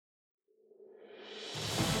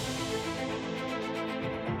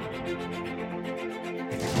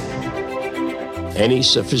Any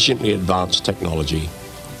sufficiently advanced technology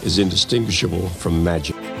is indistinguishable from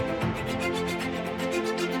magic.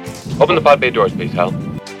 Open the pod bay doors, please, Hal.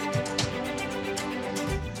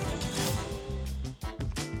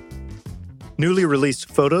 Newly released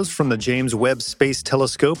photos from the James Webb Space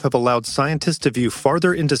Telescope have allowed scientists to view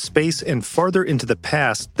farther into space and farther into the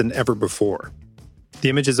past than ever before.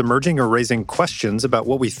 The images emerging are raising questions about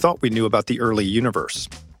what we thought we knew about the early universe.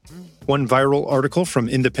 One viral article from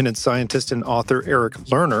independent scientist and author Eric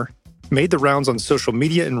Lerner made the rounds on social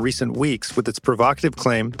media in recent weeks with its provocative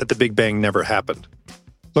claim that the Big Bang never happened.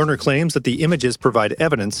 Lerner claims that the images provide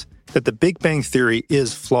evidence that the Big Bang theory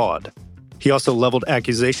is flawed. He also leveled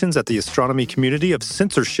accusations at the astronomy community of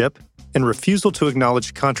censorship and refusal to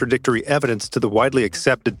acknowledge contradictory evidence to the widely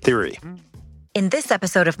accepted theory. In this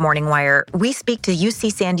episode of Morning Wire, we speak to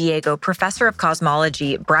UC San Diego professor of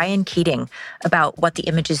cosmology Brian Keating about what the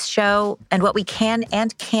images show and what we can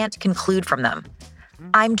and can't conclude from them.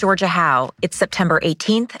 I'm Georgia Howe. It's September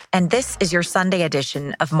 18th, and this is your Sunday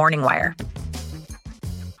edition of Morning Wire.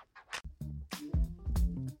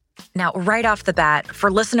 Now, right off the bat, for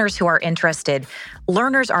listeners who are interested,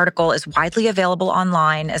 Lerner's article is widely available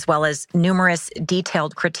online, as well as numerous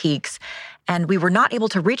detailed critiques. And we were not able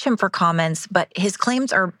to reach him for comments, but his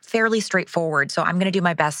claims are fairly straightforward, so I'm going to do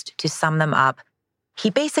my best to sum them up. He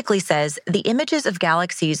basically says the images of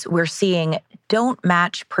galaxies we're seeing don't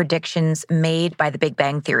match predictions made by the Big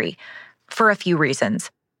Bang Theory for a few reasons.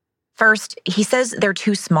 First, he says they're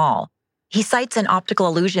too small. He cites an optical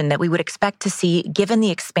illusion that we would expect to see given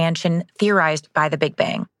the expansion theorized by the Big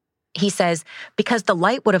Bang. He says, because the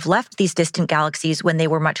light would have left these distant galaxies when they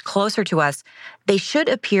were much closer to us, they should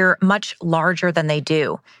appear much larger than they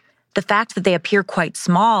do. The fact that they appear quite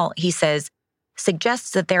small, he says,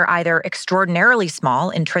 suggests that they're either extraordinarily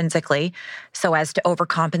small intrinsically, so as to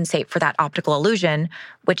overcompensate for that optical illusion,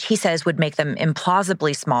 which he says would make them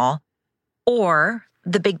implausibly small, or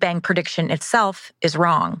the Big Bang prediction itself is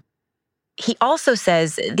wrong. He also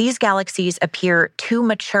says these galaxies appear too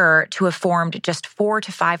mature to have formed just 400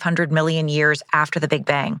 to 500 million years after the Big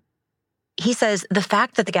Bang. He says the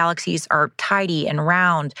fact that the galaxies are tidy and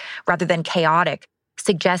round rather than chaotic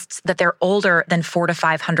suggests that they're older than 400 to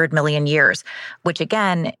 500 million years, which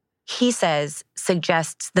again, he says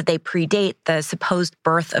suggests that they predate the supposed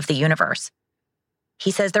birth of the universe.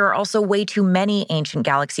 He says there are also way too many ancient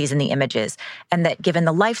galaxies in the images, and that given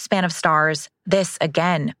the lifespan of stars, this,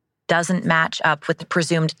 again, doesn't match up with the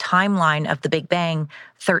presumed timeline of the Big Bang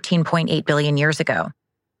 13.8 billion years ago.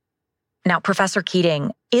 Now, Professor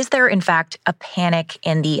Keating, is there in fact a panic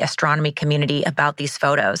in the astronomy community about these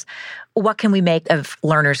photos? What can we make of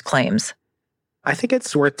Lerner's claims? I think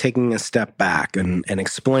it's worth taking a step back and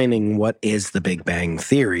explaining what is the Big Bang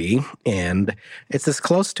Theory. And it's as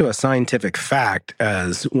close to a scientific fact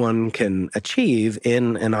as one can achieve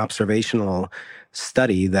in an observational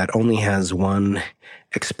study that only has one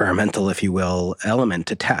experimental, if you will, element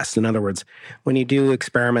to test. In other words, when you do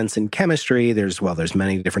experiments in chemistry, there's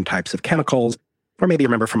many different types of chemicals. Or maybe you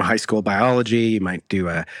remember from high school biology, you might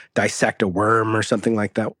dissect a worm or something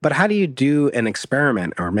like that. But how do you do an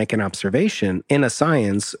experiment or make an observation in a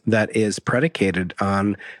science that is predicated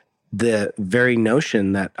on the very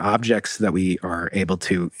notion that objects that we are able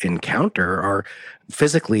to encounter are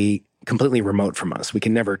physically completely remote from us? We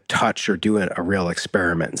can never touch or do a real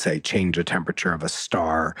experiment, say change the temperature of a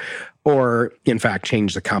star, or in fact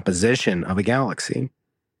change the composition of a galaxy.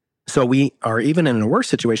 So we are even in a worse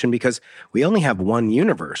situation because we only have one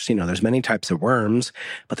universe. There's many types of worms,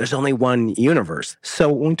 but there's only one universe.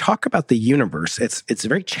 So when we talk about the universe, it's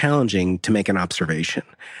very challenging to make an observation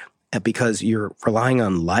because you're relying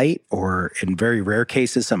on light or, in very rare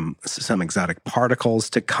cases, some exotic particles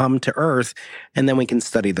to come to Earth, and then we can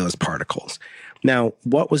study those particles. Now,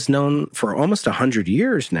 what was known for almost 100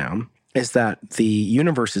 years now is that the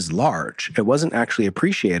universe is large. It wasn't actually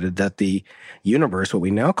appreciated that the universe, what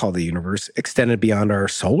we now call the universe, extended beyond our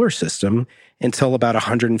solar system until about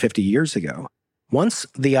 150 years ago. Once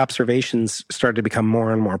the observations started to become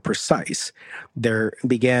more and more precise, there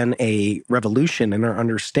began a revolution in our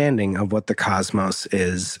understanding of what the cosmos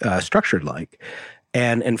is structured like.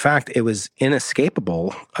 And in fact, it was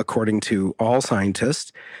inescapable, according to all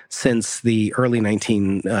scientists, since the early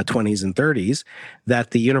 1920s and 30s,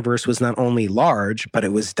 that the universe was not only large, but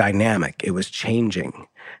it was dynamic. It was changing.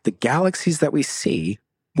 The galaxies that we see,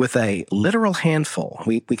 with a literal handful,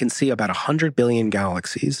 we can see about 100 billion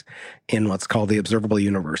galaxies in what's called the observable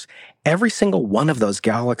universe. Every single one of those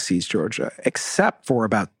galaxies, Georgia, except for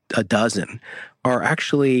about a dozen, are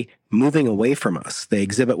actually moving away from us. They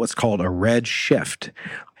exhibit what's called a red shift.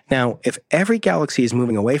 Now, if every galaxy is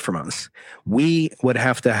moving away from us, we would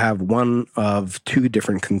have to have one of two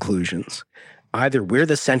different conclusions. Either we're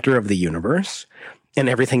the center of the universe and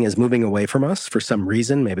everything is moving away from us for some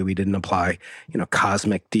reason, maybe we didn't apply,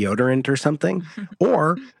 cosmic deodorant or something,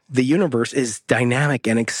 or the universe is dynamic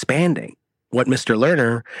and expanding. What Mr.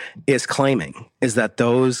 Lerner is claiming is that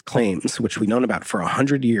those claims, which we've known about for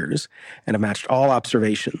 100 years and have matched all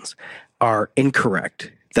observations, are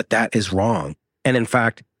incorrect, that is wrong. And in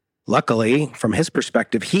fact, luckily, from his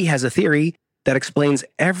perspective, he has a theory that explains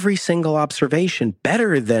every single observation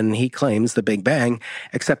better than he claims the Big Bang,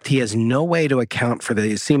 except he has no way to account for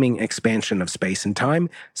the seeming expansion of space and time,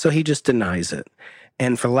 so he just denies it.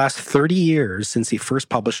 And for the last 30 years, since he first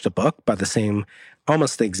published a book by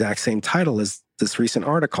almost the exact same title as this recent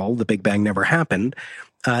article, The Big Bang Never Happened,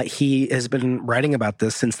 he has been writing about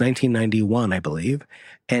this since 1991, I believe.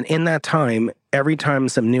 And in that time, every time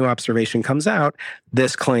some new observation comes out,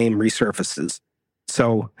 this claim resurfaces.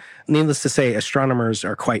 So, needless to say, astronomers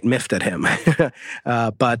are quite miffed at him.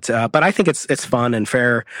 But I think it's fun and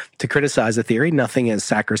fair to criticize a theory. Nothing is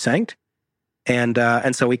sacrosanct,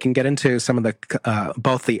 and so we can get into some of the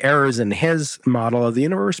both the errors in his model of the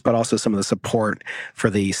universe, but also some of the support for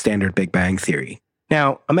the standard Big Bang theory.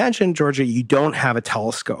 Now, imagine, Georgia, you don't have a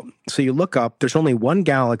telescope. So you look up, there's only one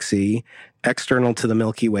galaxy external to the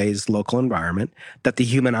Milky Way's local environment that the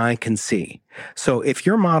human eye can see. So if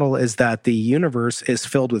your model is that the universe is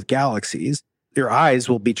filled with galaxies, your eyes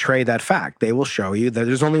will betray that fact. They will show you that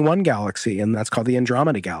there's only one galaxy, and that's called the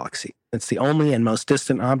Andromeda Galaxy. It's the only and most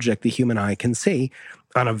distant object the human eye can see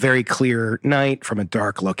on a very clear night from a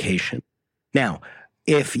dark location. Now,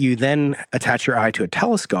 if you then attach your eye to a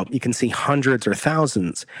telescope, you can see hundreds or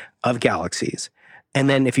thousands of galaxies. And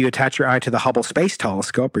then if you attach your eye to the Hubble Space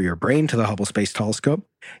Telescope or your brain to the Hubble Space Telescope,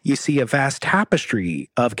 you see a vast tapestry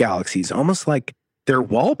of galaxies, almost like they're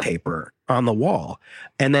wallpaper on the wall.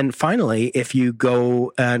 And then finally, if you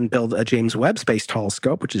go and build a James Webb Space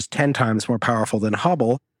Telescope, which is 10 times more powerful than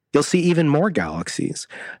Hubble, you'll see even more galaxies.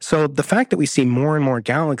 So the fact that we see more and more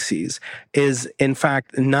galaxies is, in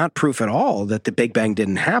fact, not proof at all that the Big Bang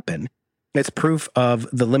didn't happen. It's proof of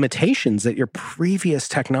the limitations that your previous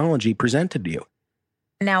technology presented to you.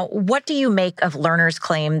 Now, what do you make of Lerner's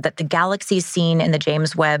claim that the galaxies seen in the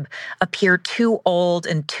James Webb appear too old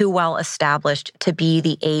and too well established to be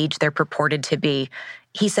the age they're purported to be?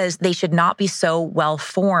 He says they should not be so well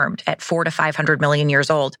formed at 400 to 500 million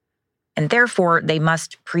years old, and therefore they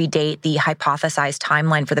must predate the hypothesized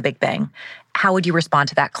timeline for the Big Bang. How would you respond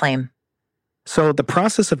to that claim? So the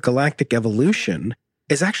process of galactic evolution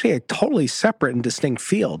is actually a totally separate and distinct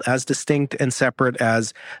field, as distinct and separate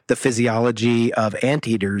as the physiology of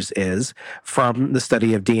anteaters is from the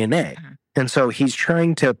study of DNA. And so he's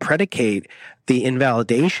trying to predicate the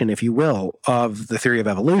invalidation, if you will, of the theory of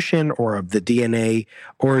evolution or of the DNA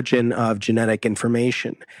origin of genetic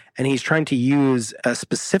information. And he's trying to use a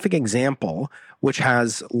specific example which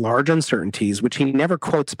has large uncertainties, which he never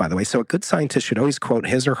quotes, by the way. So a good scientist should always quote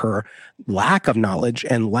his or her lack of knowledge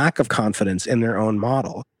and lack of confidence in their own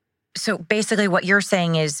model. So basically what you're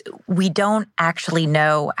saying is we don't actually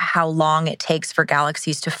know how long it takes for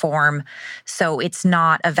galaxies to form, so it's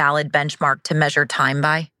not a valid benchmark to measure time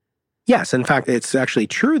by? Yes, in fact, it's actually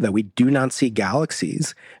true that we do not see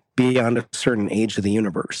galaxies beyond a certain age of the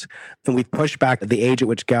universe. And we've pushed back the age at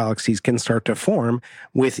which galaxies can start to form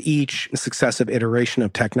with each successive iteration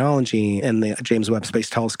of technology, and the James Webb Space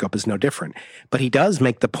Telescope is no different. But he does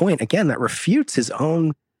make the point, again, that refutes his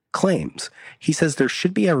own claims. He says there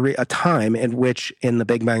should be a time in which, in the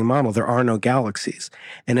Big Bang model, there are no galaxies.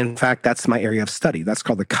 And in fact, that's my area of study. That's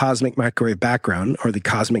called the cosmic microwave background, or the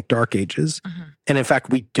cosmic dark ages. And in fact,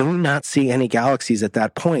 we do not see any galaxies at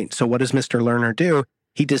that point. So what does Mr. Lerner do?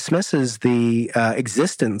 He dismisses the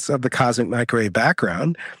existence of the cosmic microwave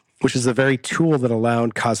background, which is the very tool that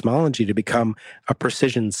allowed cosmology to become a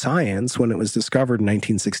precision science when it was discovered in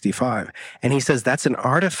 1965. And he says that's an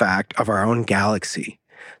artifact of our own galaxy.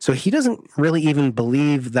 So he doesn't really even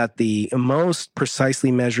believe that the most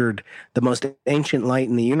precisely measured, the most ancient light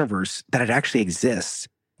in the universe, that it actually exists.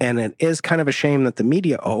 And it is kind of a shame that the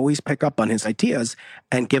media always pick up on his ideas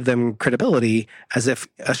and give them credibility as if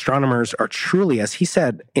astronomers are truly, as he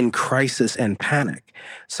said, in crisis and panic.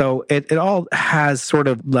 So it all has sort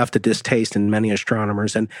of left a distaste in many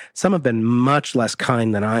astronomers, and some have been much less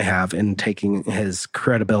kind than I have in taking his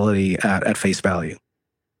credibility at face value.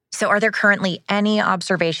 So are there currently any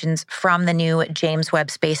observations from the new James Webb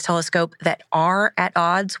Space Telescope that are at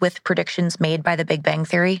odds with predictions made by the Big Bang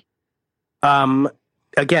theory?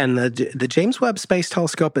 Again, the James Webb Space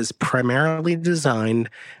Telescope is primarily designed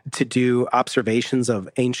to do observations of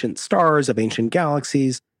ancient stars, of ancient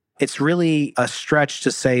galaxies. it's really a stretch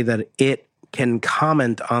to say that it can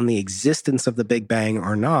comment on the existence of the Big Bang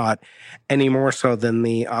or not, any more so than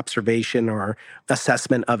the observation or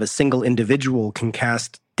assessment of a single individual can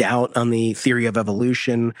cast doubt on the theory of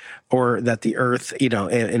evolution, or that the Earth,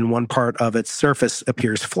 in one part of its surface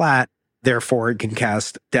appears flat. Therefore, it can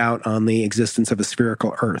cast doubt on the existence of a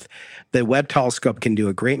spherical Earth. The Webb telescope can do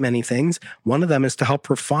a great many things. One of them is to help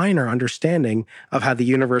refine our understanding of how the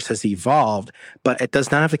universe has evolved, but it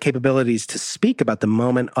does not have the capabilities to speak about the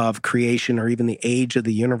moment of creation or even the age of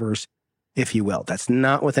the universe, if you will. That's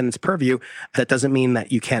not within its purview. That doesn't mean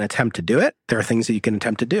that you can't attempt to do it. There are things that you can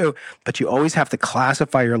attempt to do, but you always have to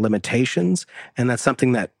classify your limitations, and that's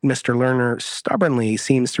something that Mr. Lerner stubbornly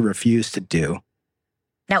seems to refuse to do.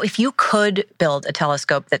 Now, if you could build a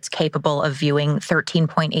telescope that's capable of viewing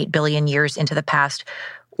 13.8 billion years into the past,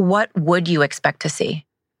 what would you expect to see?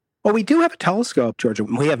 Well, we do have a telescope, Georgia.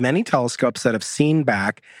 We have many telescopes that have seen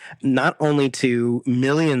back not only to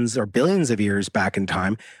millions or billions of years back in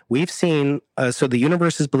time. We've seen, so the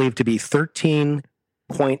universe is believed to be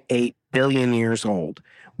 13.8 billion years old.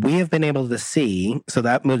 We have been able to see, so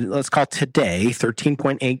that, let's call today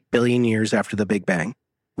 13.8 billion years after the Big Bang.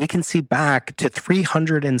 We can see back to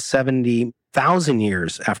 370,000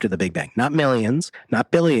 years after the Big Bang. Not millions, not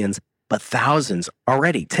billions, but thousands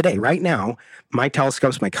already. Today, right now, my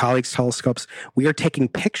telescopes, my colleagues' telescopes, we are taking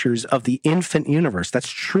pictures of the infant universe. That's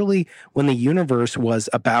truly when the universe was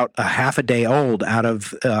about a half a day old out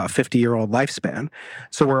of a 50-year-old lifespan.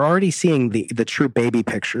 So we're already seeing the true baby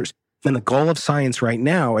pictures. And the goal of science right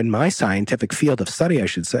now, in my scientific field of study, I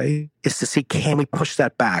should say, is to see, can we push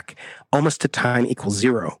that back almost to time equals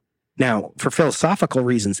zero? Now, for philosophical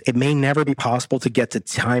reasons, it may never be possible to get to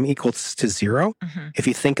time equals to zero. Mm-hmm. If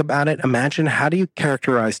you think about it, imagine, how do you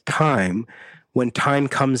characterize time when time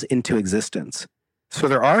comes into existence? So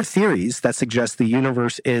there are theories that suggest the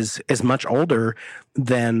universe is much older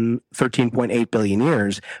than 13.8 billion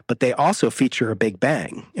years, but they also feature a Big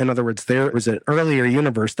Bang. In other words, there was an earlier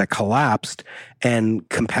universe that collapsed and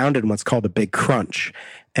compounded in what's called a big crunch.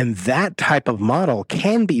 And that type of model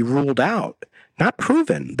can be ruled out, not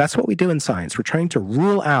proven. That's what we do in science. We're trying to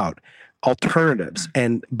rule out alternatives.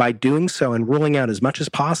 And by doing so and ruling out as much as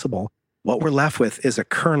possible, what we're left with is a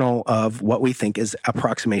kernel of what we think is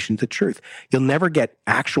approximation to truth. You'll never get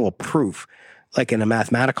actual proof, like in a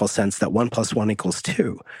mathematical sense, that 1 + 1 =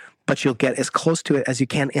 2. But you'll get as close to it as you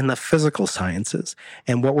can in the physical sciences.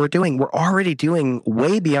 And what we're doing, we're already doing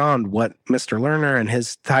way beyond what Mr. Lerner and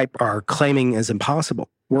his type are claiming is impossible.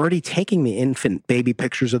 We're already taking the infant baby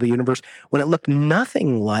pictures of the universe when it looked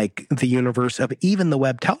nothing like the universe of even the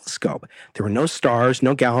Webb telescope. There were no stars,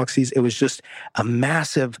 no galaxies. It was just a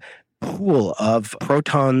massive pool of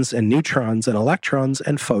protons and neutrons and electrons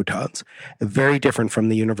and photons, very different from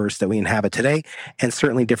the universe that we inhabit today, and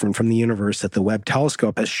certainly different from the universe that the Webb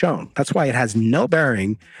telescope has shown. That's why it has no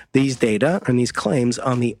bearing, these data and these claims,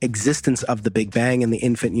 on the existence of the Big Bang and the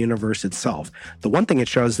infant universe itself. The one thing it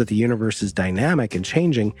shows is that the universe is dynamic and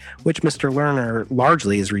changing, which Mr. Lerner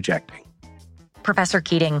largely is rejecting. Professor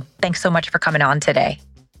Keating, thanks so much for coming on today.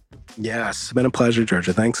 Yes, it's been a pleasure,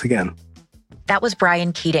 Georgia. Thanks again. That was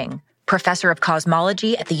Brian Keating, professor of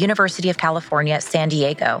cosmology at the University of California, San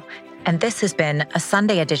Diego. And this has been a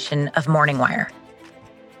Sunday edition of Morning Wire.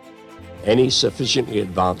 Any sufficiently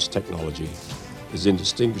advanced technology is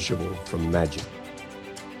indistinguishable from magic.